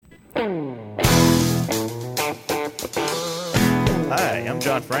I'm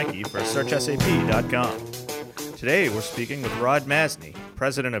John Frankie for SearchSAP.com. Today we're speaking with Rod Masney,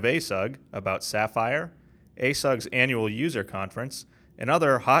 president of ASUG, about Sapphire, ASUG's annual user conference, and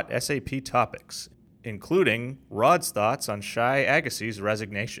other hot SAP topics, including Rod's thoughts on Shai Agassi's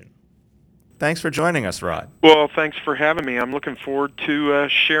resignation. Thanks for joining us, Rod. Well, thanks for having me. I'm looking forward to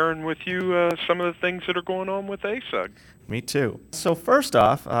sharing with you some of the things that are going on with ASUG. Me too. So first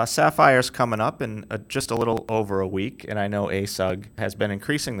off, Sapphire's coming up in just a little over a week, and I know ASUG has been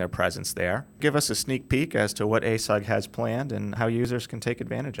increasing their presence there. Give us a sneak peek as to what ASUG has planned and how users can take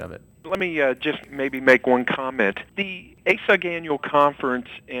advantage of it. Let me just maybe make one comment. The ASUG Annual Conference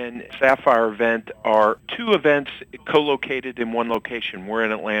and Sapphire event are two events co-located in one location. We're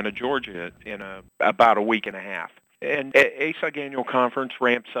in Atlanta, Georgia, in about a week and a half. And ASUG Annual Conference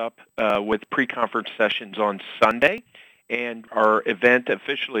ramps up with pre-conference sessions on Sunday. And our event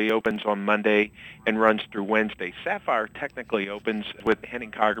officially opens on Monday and runs through Wednesday. Sapphire technically opens with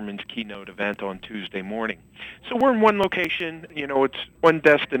Henning Coggerman's keynote event on Tuesday morning. So we're in one location. It's one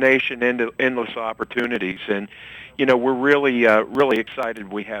destination into endless opportunities. And, we're really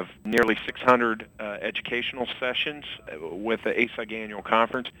excited. We have nearly 600 educational sessions with the ASUG Annual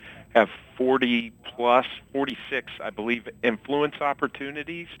Conference. Have 46, I believe, influence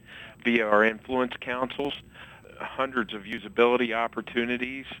opportunities via our influence councils. Hundreds of usability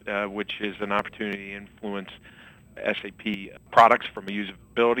opportunities, which is an opportunity to influence SAP products from a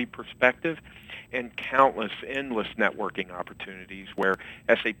usability perspective, and endless networking opportunities where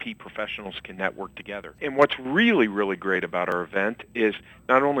SAP professionals can network together. And what's really, really great about our event is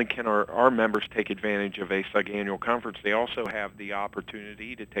not only can our members take advantage of ASUG Annual Conference, they also have the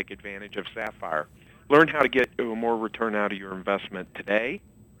opportunity to take advantage of Sapphire. Learn how to get more return out of your investment today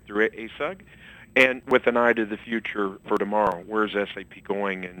through ASUG, and with an eye to the future for tomorrow. Where's SAP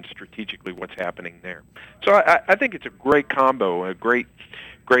going and strategically what's happening there? So I think it's a great combo, a great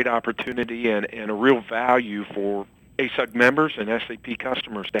opportunity, and a real value for ASUG members and SAP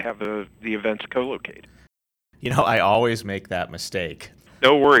customers to have the events co-located. I always make that mistake.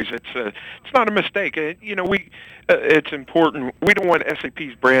 No worries. It's not a mistake. It's important. We don't want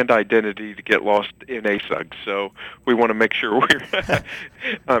SAP's brand identity to get lost in ASUG, so we want to make sure we're.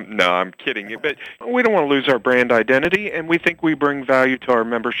 No, I'm kidding. But we don't want to lose our brand identity, and we think we bring value to our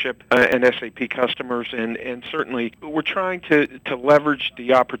membership and SAP customers, and certainly we're trying to leverage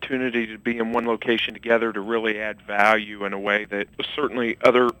the opportunity to be in one location together to really add value in a way that certainly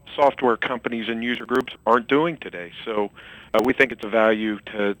other software companies and user groups aren't doing today. So. We think it's a value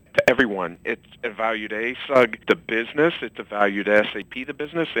to everyone. It's a value to ASUG, the business. It's a value to SAP, the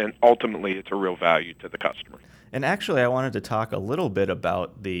business. And ultimately, it's a real value to the customer. And actually, I wanted to talk a little bit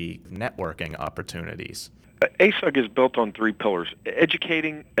about the networking opportunities. ASUG is built on three pillars: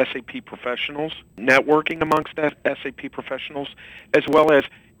 educating SAP professionals, networking amongst SAP professionals, as well as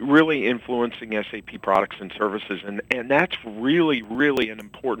really influencing SAP products and services. And that's really, really an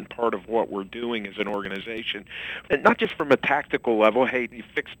important part of what we're doing as an organization. And not just from a tactical level, hey, you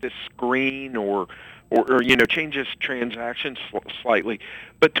fix this screen or change this transaction slightly,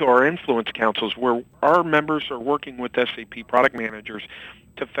 but to our influence councils where our members are working with SAP product managers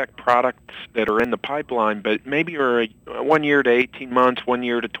to affect products that are in the pipeline, but maybe are 1 year to 18 months, 1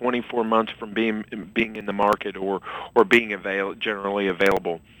 year to 24 months from being in the market or being generally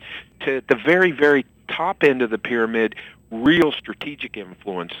available. To the very, very top end of the pyramid, real strategic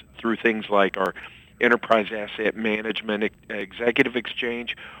influence through things like our Enterprise Asset Management Executive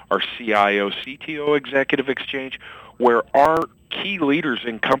Exchange, our CIO-CTO Executive Exchange, where our key leaders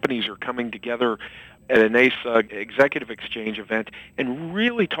in companies are coming together at an ASUG Executive Exchange event and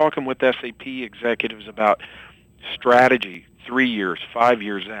really talking with SAP executives about strategy 3 years, 5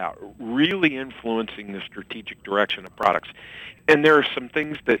 years out, really influencing the strategic direction of products. And there are some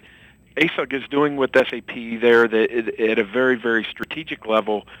things that ASUG is doing with SAP there that at a very, very strategic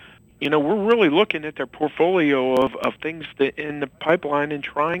level. We're really looking at their portfolio of things that in the pipeline and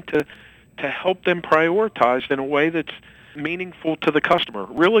trying to help them prioritize in a way that's meaningful to the customer,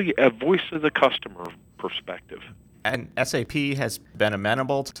 really a voice of the customer perspective. And SAP has been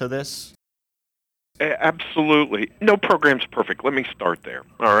amenable to this? Absolutely. No program's perfect. Let me start there,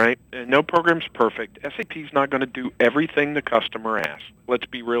 all right? No program's perfect. SAP's not going to do everything the customer asks. Let's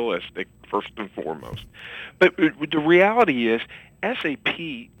be realistic, first and foremost. But the reality is SAP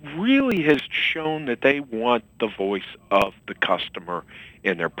really has shown that they want the voice of the customer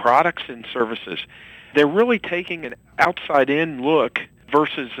in their products and services. They're really taking an outside-in look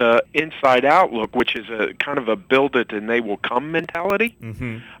versus inside-out look, which is a kind of a build it and they will come mentality.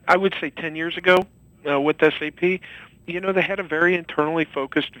 Mm-hmm. I would say 10 years ago with SAP, they had a very internally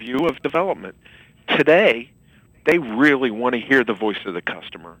focused view of development. Today, They really want to hear the voice of the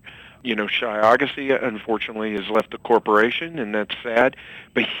customer. Shai Agassi, unfortunately, has left the corporation, and that's sad,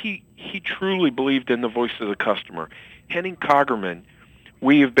 but he truly believed in the voice of the customer. Henning Coggerman,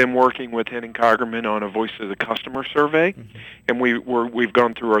 we have been working with Henning Coggerman on a Voice of the Customer survey, and we've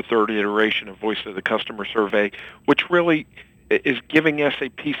gone through our third iteration of Voice of the Customer survey, which really is giving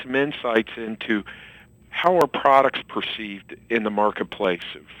SAP some insights into how are products perceived in the marketplace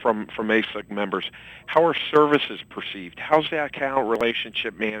from ASUG members? How are services perceived? How's the account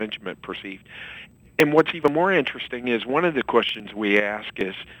relationship management perceived? And what's even more interesting is two of the questions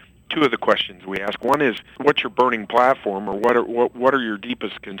we ask. One is, what's your burning platform, or what are your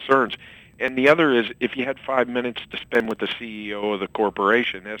deepest concerns? And the other is, if you had 5 minutes to spend with the CEO of the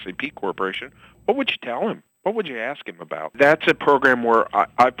corporation, SAP Corporation, what would you tell him? What would you ask him about? That's a program where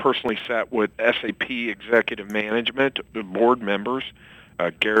I personally sat with SAP executive management, the board members,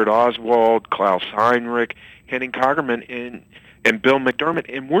 Garrett Oswald, Klaus Heinrich, Henning Coggerman, and Bill McDermott,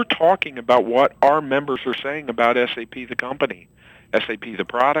 and we're talking about what our members are saying about SAP the company, SAP the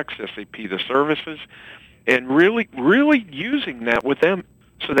products, SAP the services, and really using that with them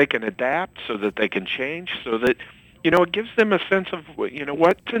so they can adapt, so that they can change, so that, it gives them a sense of,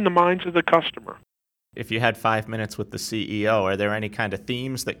 what's in the minds of the customer. If you had 5 minutes with the CEO, are there any kind of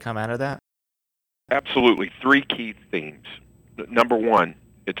themes that come out of that? Absolutely. 3 key themes. Number 1,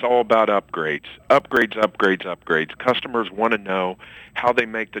 it's all about upgrades. Upgrades. Customers want to know how they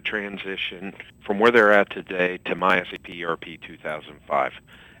make the transition from where they're at today to My SAP ERP 2005.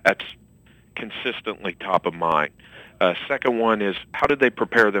 That's consistently top of mind. Second one is, how do they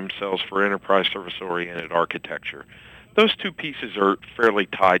prepare themselves for enterprise service-oriented architecture? Those 2 pieces are fairly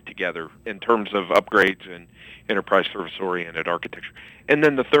tied together in terms of upgrades and enterprise service-oriented architecture. And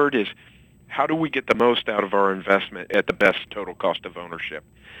then the third is, how do we get the most out of our investment at the best total cost of ownership?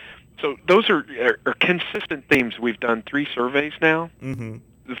 So those are consistent themes. We've done 3 surveys now. Mm-hmm.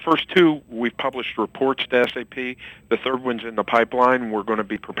 The first 2, we've published reports to SAP. The third one's in the pipeline. We're going to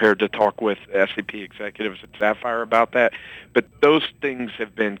be prepared to talk with SAP executives at Sapphire about that. But those things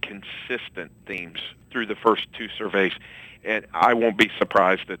have been consistent themes through the first 2 surveys, and I won't be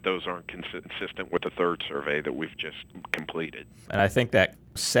surprised that those aren't consistent with the third survey that we've just completed. And I think that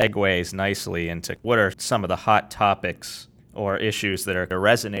segues nicely into what are some of the hot topics or issues that are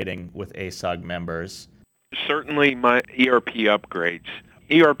resonating with ASUG members. Certainly my ERP upgrades.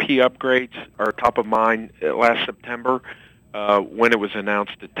 ERP upgrades are top of mind. Last September, when it was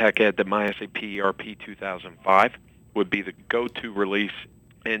announced at TechEd that My SAP ERP 2005 would be the go-to release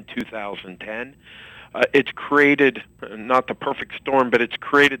in 2010, it's created, not the perfect storm, but it's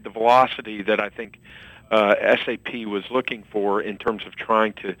created the velocity that I think SAP was looking for in terms of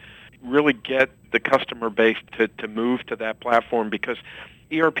trying to really get the customer base to move to that platform, because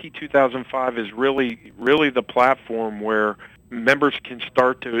ERP 2005 is really the platform where members can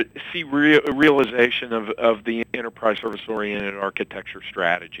start to see realization of the enterprise service-oriented architecture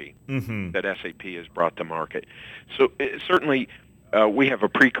strategy that SAP has brought to market. So certainly we have a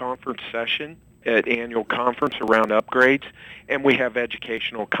pre-conference session at annual conference around upgrades, and we have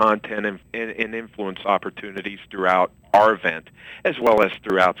educational content and influence opportunities throughout our event, as well as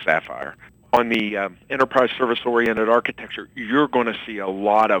throughout Sapphire. On the enterprise service-oriented architecture, you're going to see a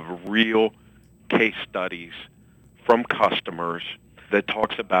lot of real case studies from customers that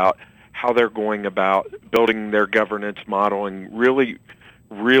talks about how they're going about building their governance model and really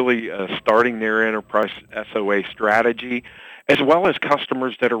starting their enterprise SOA strategy, as well as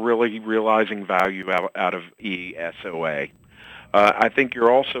customers that are really realizing value out of ESOA. I think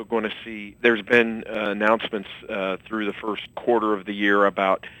you're also going to see, there's been announcements through the first quarter of the year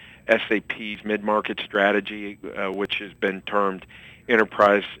about SAP's mid-market strategy, which has been termed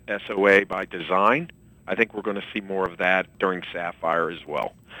Enterprise SOA by Design. I think we're going to see more of that during Sapphire as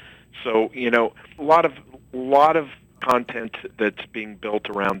well. So, a lot of content that's being built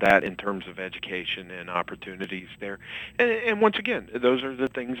around that in terms of education and opportunities there. And once again, those are the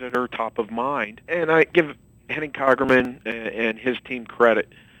things that are top of mind. And I give Henning Coggerman and his team credit.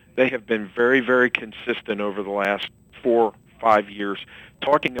 They have been very, very consistent over the last 4-5 years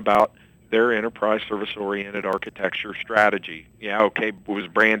talking about their enterprise service-oriented architecture strategy. Yeah, okay, it was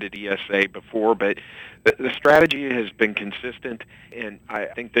branded ESA before, but the strategy has been consistent, and I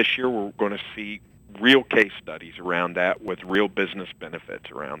think this year we're going to see real case studies around that with real business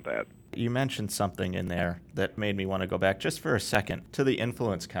benefits around that. You mentioned something in there that made me want to go back just for a second to the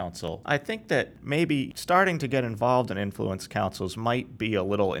Influence Council. I think that maybe starting to get involved in Influence Councils might be a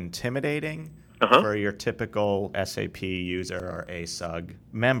little intimidating for your typical SAP user or ASUG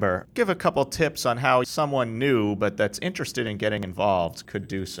member. Give a couple tips on how someone new but that's interested in getting involved could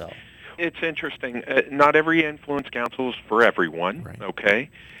do so. It's interesting. Not every influence council is for everyone, Right. okay?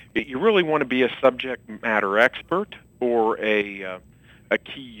 You really want to be a subject matter expert or a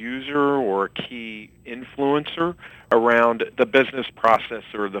key user or a key influencer around the business process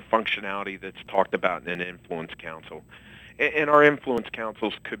or the functionality that's talked about in an influence council. And our influence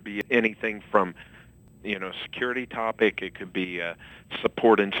councils could be anything from security topic. It could be a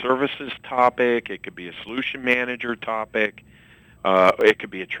support and services topic. It could be a solution manager topic. It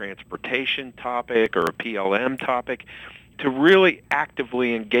could be a transportation topic or a PLM topic. To really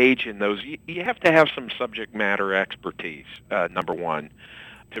actively engage in those, you have to have some subject matter expertise, number one,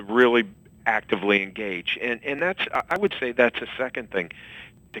 to really actively engage. And that's, I would say that's a second thing.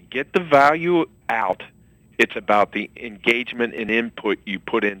 To get the value out, it's about the engagement and input you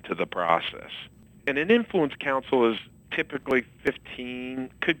put into the process. And an influence council is typically 15,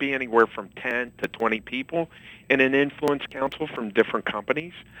 could be anywhere from 10 to 20 people in an influence council from different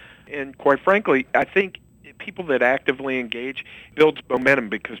companies. And quite frankly, I think people that actively engage builds momentum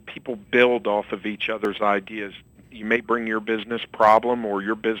because people build off of each other's ideas. You may bring your business problem or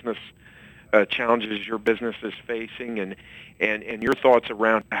your business challenges your business is facing, and your thoughts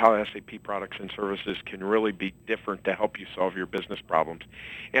around how SAP products and services can really be different to help you solve your business problems.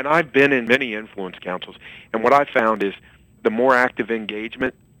 And I've been in many influence councils, and what I found is the more active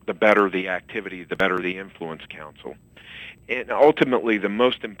engagement, the better the activity, the better the influence council. And ultimately, the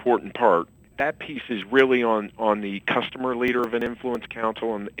most important part, that piece is really on the customer leader of an influence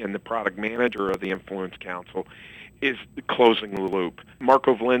council and the product manager of the influence council, is closing the loop.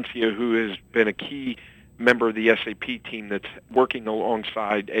 Marco Valencia, who has been a key member of the SAP team that's working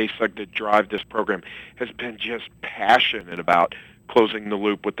alongside ASUG to drive this program, has been just passionate about closing the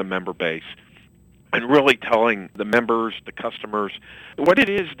loop with the member base and really telling the members, the customers, what it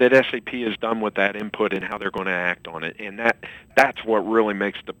is that SAP has done with that input and how they're going to act on it. And that's what really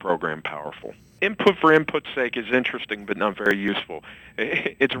makes the program powerful. Input for input's sake is interesting but not very useful.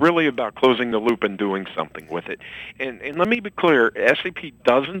 It's really about closing the loop and doing something with it. And let me be clear, SAP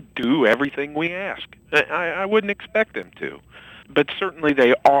doesn't do everything we ask. I wouldn't expect them to. But certainly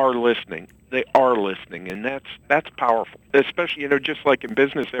they are listening. They are listening, and that's powerful. Especially, just like in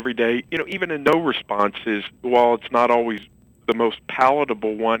business every day, even a no response is, while it's not always the most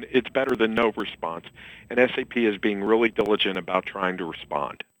palatable one, it's better than no response. And SAP is being really diligent about trying to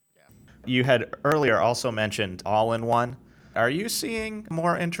respond. You had earlier also mentioned all-in-one. Are you seeing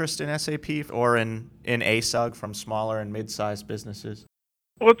more interest in SAP or in ASUG from smaller and mid-sized businesses?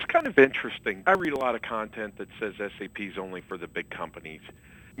 Well, it's kind of interesting. I read a lot of content that says SAP is only for the big companies.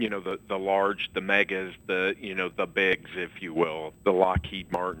 The large, the megas, the bigs, if you will, the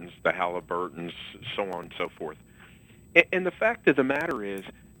Lockheed Martins, the Halliburtons, so on and so forth. And the fact of the matter is,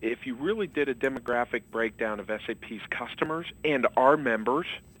 if you really did a demographic breakdown of SAP's customers and our members,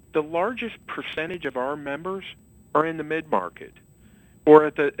 the largest percentage of our members are in the mid-market or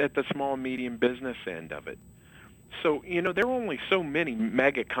at the small and medium business end of it. So, there are only so many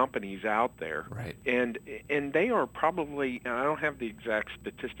mega companies out there. Right. And they are probably, and I don't have the exact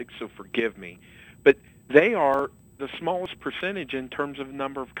statistics, so forgive me, but they are the smallest percentage in terms of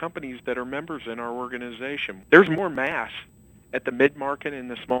number of companies that are members in our organization. There's more mass at the mid-market and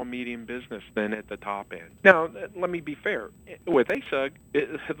the small medium business than at the top end. Now, let me be fair. With ASUG,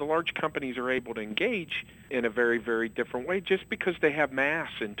 the large companies are able to engage in a very, very different way just because they have mass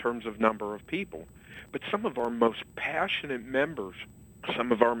in terms of number of people. But some of our most passionate members,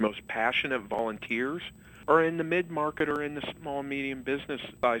 some of our most passionate volunteers are in the mid-market or in the small, medium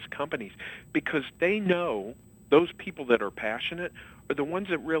business-sized companies because they know those people that are passionate are the ones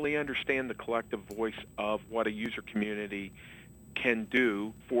that really understand the collective voice of what a user community can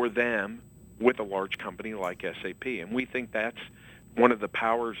do for them with a large company like SAP. And we think that's one of the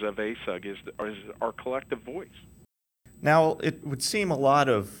powers of ASUG is our collective voice. Now, it would seem a lot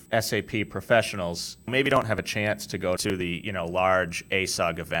of SAP professionals maybe don't have a chance to go to the, large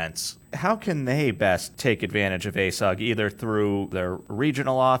ASUG events. How can they best take advantage of ASUG, either through their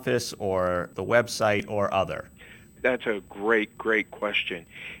regional office or the website or other? That's a great, great question.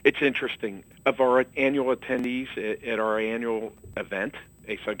 It's interesting. Of our annual attendees at our annual event,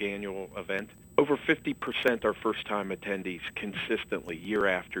 ASUG annual event, over 50% are first-time attendees consistently, year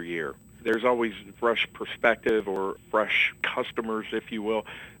after year. There's always fresh perspective or fresh customers, if you will,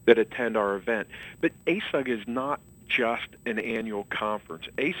 that attend our event. But ASUG is not just an annual conference.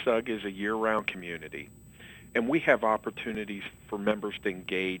 ASUG is a year-round community, and we have opportunities for members to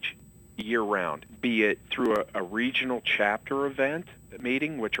engage year-round, be it through a regional chapter event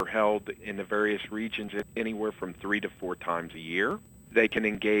meeting, which are held in the various regions anywhere from 3 to 4 times a year. They can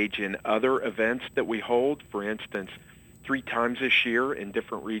engage in other events that we hold. For instance, 3 times this year in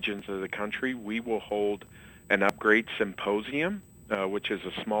different regions of the country, we will hold an upgrade symposium, which is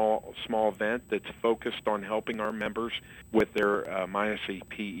a small event that's focused on helping our members with their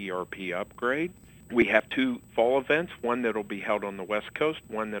MySAP ERP upgrade. We have 2 fall events, one that will be held on the West Coast,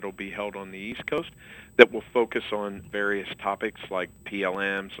 one that will be held on the East Coast, that will focus on various topics like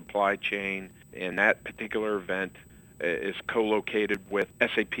PLM, supply chain, and that particular event is co-located with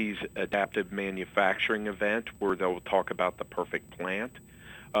SAP's Adaptive Manufacturing event, where they'll talk about the perfect plant.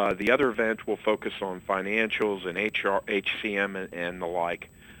 The other event will focus on financials and HR, HCM, and the like.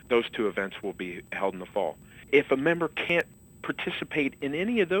 Those 2 events will be held in the fall. If a member can't participate in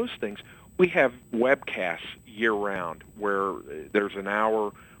any of those things, we have webcasts year-round where there's an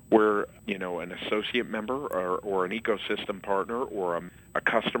hour where an associate member or an ecosystem partner or a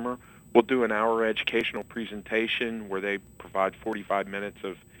customer will do an hour educational presentation where they provide 45 minutes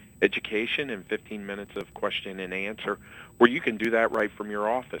of education and 15 minutes of question and answer, where you can do that right from your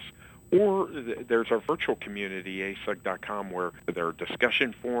office. Or there's our virtual community, ASUG.com, where there are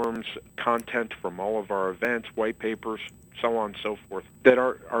discussion forums, content from all of our events, white papers, so on and so forth, that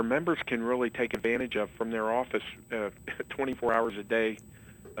our members can really take advantage of from their office 24 hours a day,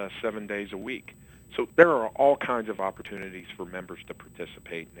 7 days a week. So there are all kinds of opportunities for members to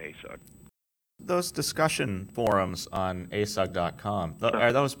participate in ASUG. Those discussion forums on ASUG.com,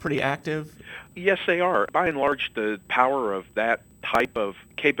 are those pretty active? Yes, they are. By and large, the power of that type of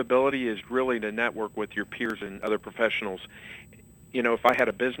capability is really to network with your peers and other professionals. If I had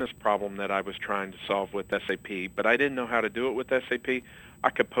a business problem that I was trying to solve with SAP, but I didn't know how to do it with SAP, I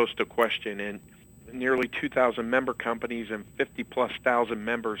could post a question, and nearly 2,000 member companies and 50-plus thousand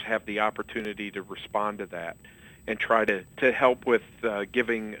members have the opportunity to respond to that and try to help with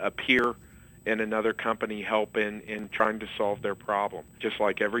giving a peer and another company help in trying to solve their problem. Just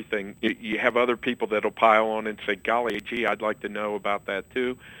like everything, you have other people that'll pile on and say, golly, gee, I'd like to know about that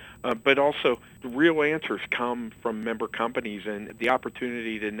too. But also, the real answers come from member companies, and the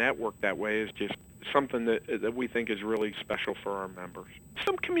opportunity to network that way is just something that we think is really special for our members.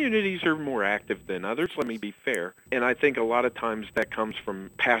 Some communities are more active than others, let me be fair, and I think a lot of times that comes from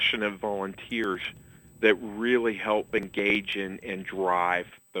passionate volunteers that really help engage and drive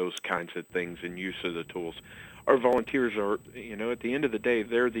those kinds of things and use of the tools. Our volunteers are, at the end of the day,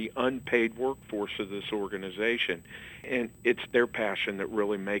 they're the unpaid workforce of this organization, and it's their passion that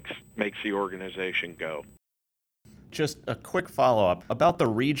really makes the organization go. Just a quick follow-up about the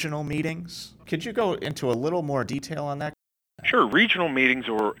regional meetings. Could you go into a little more detail on that? Sure. Regional meetings,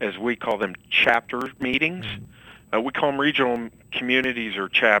 or as we call them, chapter meetings. We call them regional communities or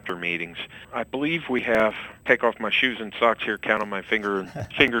chapter meetings. I believe we have, take off my shoes and socks here, count on my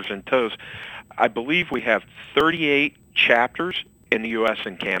fingers and toes. I believe we have 38 chapters in the U.S.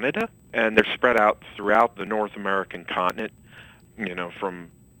 and Canada, and they're spread out throughout the North American continent, from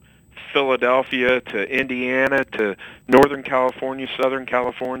Philadelphia to Indiana to Northern California, Southern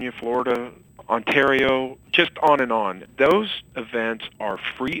California, Florida, Ontario, just on and on. Those events are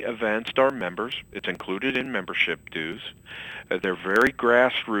free events to our members. It's included in membership dues. They're very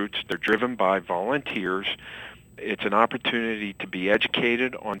grassroots. They're driven by volunteers. It's an opportunity to be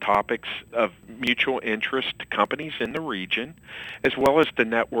educated on topics of mutual interest to companies in the region, as well as to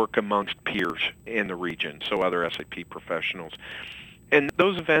network amongst peers in the region, so other SAP professionals. And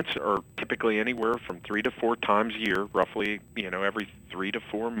those events are typically anywhere from 3 to 4 times a year, roughly, every 3 to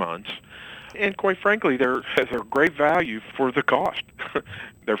 4 months. And quite frankly, they're great value for the cost.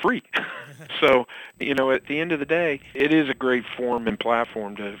 They're free. So, at the end of the day, it is a great forum and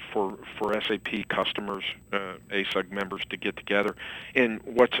platform for SAP customers, ASUG members to get together. And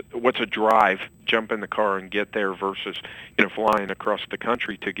what's a drive, jump in the car and get there versus, flying across the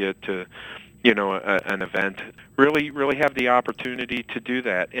country to get to, an event. Really have the opportunity to do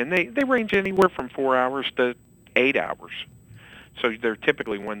that. And they range anywhere from 4 hours to 8 hours. So they're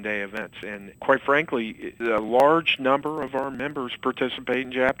typically one-day events. And quite frankly, a large number of our members participate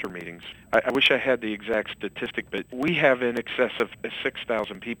in chapter meetings. I wish I had the exact statistic, but we have in excess of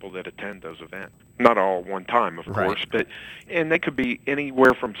 6,000 people that attend those events. Not all at one time, of course, and they could be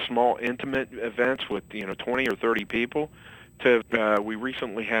anywhere from small, intimate events with 20 or 30 people to we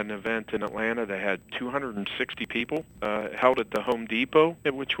recently had an event in Atlanta that had 260 people held at the Home Depot,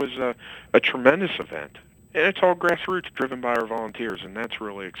 which was a tremendous event. And it's all grassroots, driven by our volunteers, and that's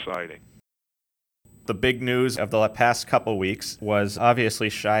really exciting. The big news of the past couple weeks was obviously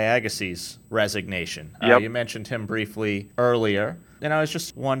Shai Agassi's resignation. Yep. You mentioned him briefly earlier, and I was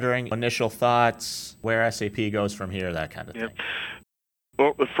just wondering, initial thoughts, where SAP goes from here, that kind of thing.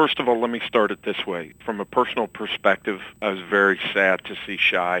 Well, first of all, let me start it this way. From a personal perspective, I was very sad to see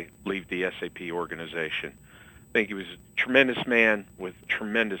Shai leave the SAP organization. think he was a tremendous man with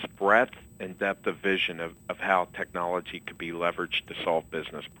tremendous breadth and depth of vision of how technology could be leveraged to solve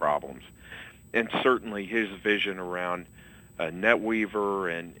business problems. And certainly his vision around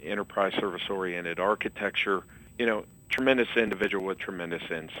NetWeaver and enterprise service-oriented architecture, tremendous individual with tremendous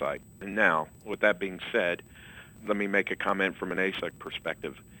insight. And now, with that being said, let me make a comment from an ASUG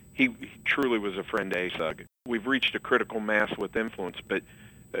perspective. He truly was a friend to ASUG. We've reached a critical mass with influence, but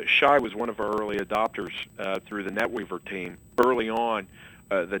Shai was one of our early adopters through the NetWeaver team. Early on,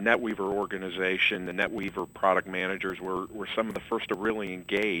 the NetWeaver organization, the NetWeaver product managers were some of the first to really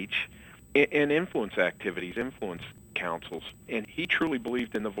engage in influence activities, influence councils. And he truly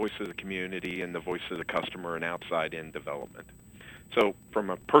believed in the voice of the community and the voice of the customer and outside-in development. So from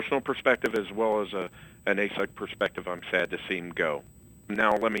a personal perspective as well as an ASUG perspective, I'm sad to see him go.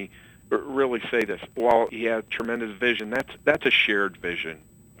 Now let me really say this. While he had tremendous vision, that's a shared vision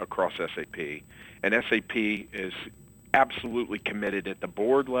across SAP. And SAP is absolutely committed at the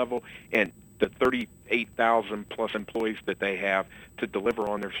board level and the 38,000 plus employees that they have to deliver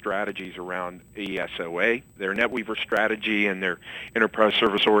on their strategies around ESOA, their NetWeaver strategy and their enterprise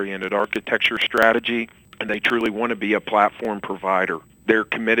service-oriented architecture strategy, and they truly want to be a platform provider. They're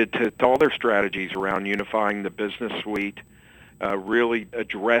committed to all their strategies around unifying the business suite, really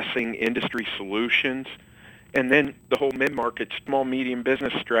addressing industry solutions, and then the whole mid-market, small-medium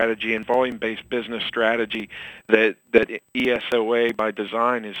business strategy and volume-based business strategy that ESOA by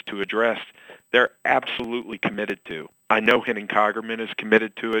design is to address. They're absolutely committed to. I know Henning Kagerman is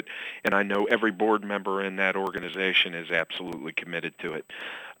committed to it, and I know every board member in that organization is absolutely committed to it.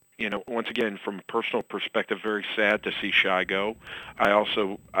 Once again, from a personal perspective, very sad to see Shai go.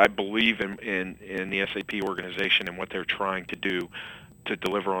 I believe in the SAP organization and what they're trying to do to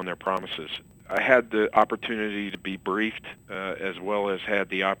deliver on their promises. I had the opportunity to be briefed as well as had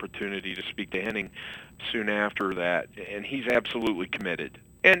the opportunity to speak to Henning soon after that, and he's absolutely committed.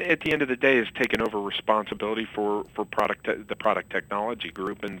 And at the end of the day, has taken over responsibility for the product technology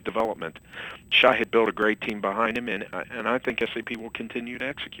group and development. Shai had built a great team behind him, and I think SAP will continue to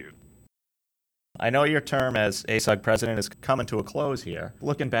execute. I know your term as ASUG president is coming to a close here.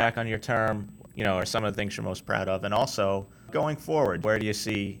 Looking back on your term, are some of the things you're most proud of? And also, going forward, where do you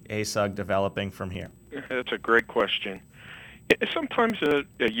see ASUG developing from here? That's a great question. Sometimes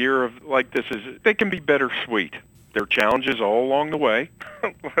a year like this they can be bittersweet. There are challenges all along the way.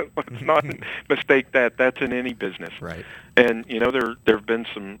 Let's not mistake that. That's in any business. Right. And, there have been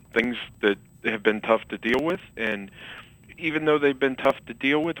some things that have been tough to deal with. And even though they've been tough to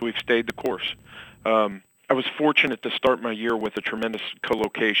deal with, we've stayed the course. I was fortunate to start my year with a tremendous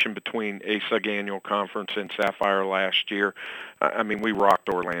co-location between ASUG Annual Conference and Sapphire last year. We rocked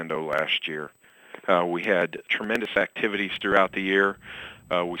Orlando last year. We had tremendous activities throughout the year.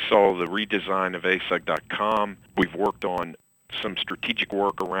 We saw the redesign of ASUG.com. We've worked on some strategic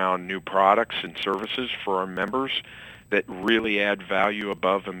work around new products and services for our members that really add value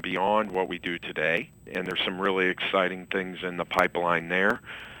above and beyond what we do today. And there's some really exciting things in the pipeline there.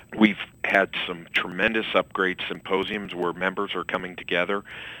 We've had some tremendous upgrade symposiums where members are coming together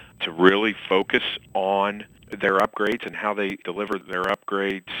to really focus on their upgrades and how they deliver their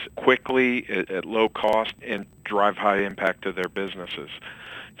upgrades quickly at low cost and drive high impact to their businesses.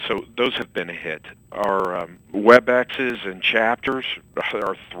 So those have been a hit. Our WebExes and chapters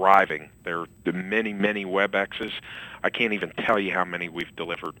are thriving. There are many, many WebExes. I can't even tell you how many we've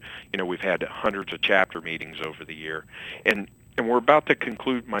delivered. We've had hundreds of chapter meetings over the year. And we're about to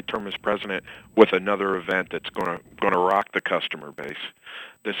conclude my term as president with another event that's going to rock the customer base.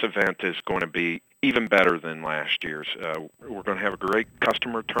 This event is going to be even better than last year's. We're going to have a great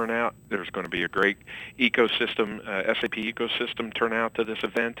customer turnout. There's going to be a great ecosystem, SAP ecosystem turnout to this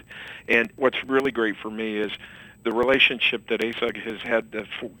event. And what's really great for me is the relationship that ASUG has had the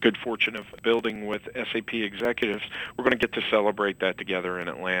good fortune of building with SAP executives. We're going to get to celebrate that together in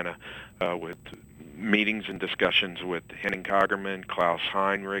Atlanta with meetings and discussions with Henning Kagerman, Klaus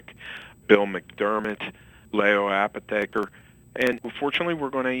Heinrich, Bill McDermott, Leo Apotheker. And fortunately, we're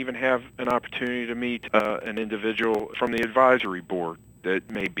going to even have an opportunity to meet an individual from the advisory board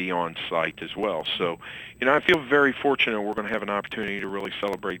that may be on site as well. So, I feel very fortunate we're going to have an opportunity to really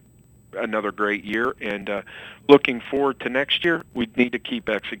celebrate another great year. And looking forward to next year, we need to keep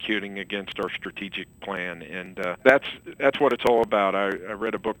executing against our strategic plan. And that's what it's all about. I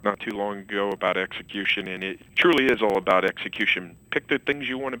read a book not too long ago about execution, and it truly is all about execution. Pick the things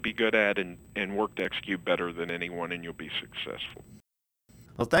you want to be good at and work to execute better than anyone, and you'll be successful.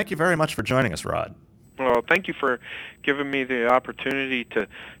 Well, thank you very much for joining us, Rod. Well, thank you for giving me the opportunity to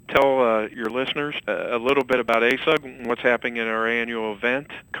tell your listeners a little bit about ASUG and what's happening in our annual event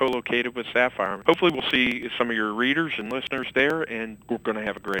co-located with Sapphire. Hopefully we'll see some of your readers and listeners there, and we're going to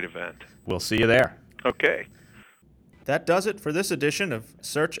have a great event. We'll see you there. Okay. That does it for this edition of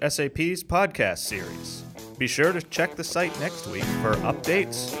Search SAP's podcast series. Be sure to check the site next week for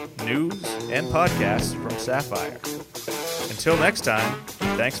updates, news, and podcasts from Sapphire. Until next time,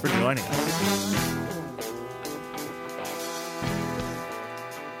 thanks for joining us.